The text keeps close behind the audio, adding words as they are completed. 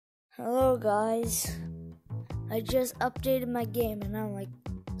Hello guys, I just updated my game and I'm like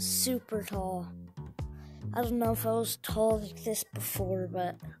super tall. I don't know if I was tall like this before,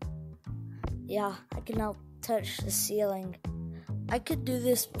 but yeah, I can now touch the ceiling. I could do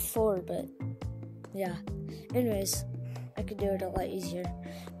this before, but yeah. Anyways, I could do it a lot easier.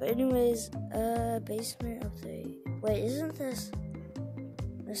 But anyways, basement of the... Wait, isn't this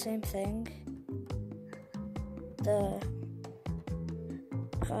the same thing? The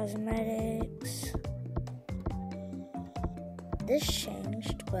cosmetics. This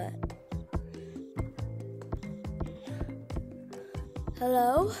changed, but...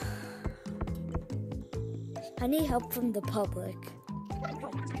 Hello? I need help from the public.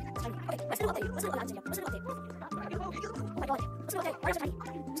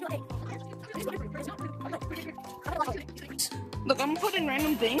 Look, I'm putting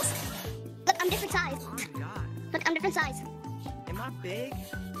random things. Look, I'm different size. Oh my god. Look, I'm different size. Am I big?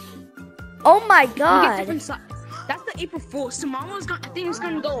 Oh my You get god! different size. That's the April Fool's. Tomorrow's gonna. I think it's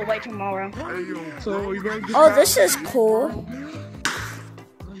gonna go away tomorrow. So you gonna get Oh, this is cool.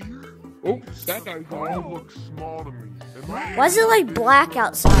 Oh, that guy's looks small to me. Why is it like black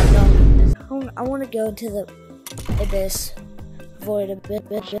outside though? I want to go into the abyss. Void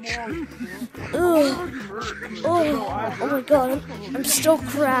abyss. Oh my god, I'm still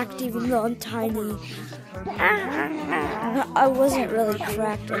cracked even though I'm tiny. I wasn't really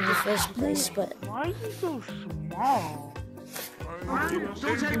cracked in the first place, but... Why are you so small?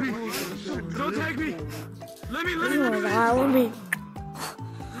 Don't take me! Don't take me! Let me!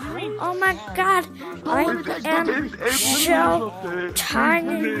 Oh my god, I am so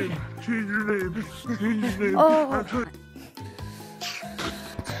tiny.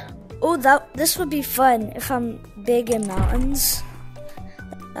 Oh, this would be fun if I'm big in mountains.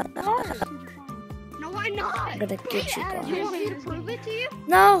 No, why not? I'm gonna get you You going. want me to prove it to you?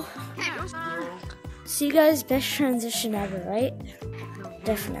 No! See you guys, best transition ever, right?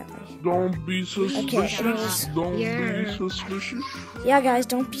 Definitely. Don't be suspicious. anyways. Don't be suspicious. Yeah, guys,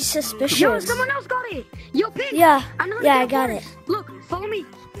 don't be suspicious. Yo, someone else got it. Yo, Pig. Yeah, I know how to yeah, get I a got forest. it. Look, follow me.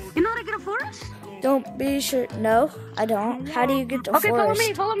 You know how to get a forest? Don't be sure. No, I don't. How do you get to Okay,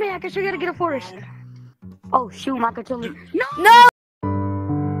 forest? follow me. I can show you how to get a forest. Oh, shoot, my controller. No! No!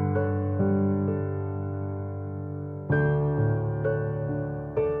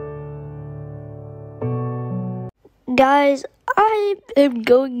 Guys, I am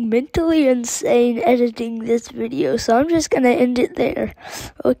going mentally insane editing this video, so I'm just gonna end it there.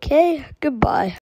 Okay, goodbye.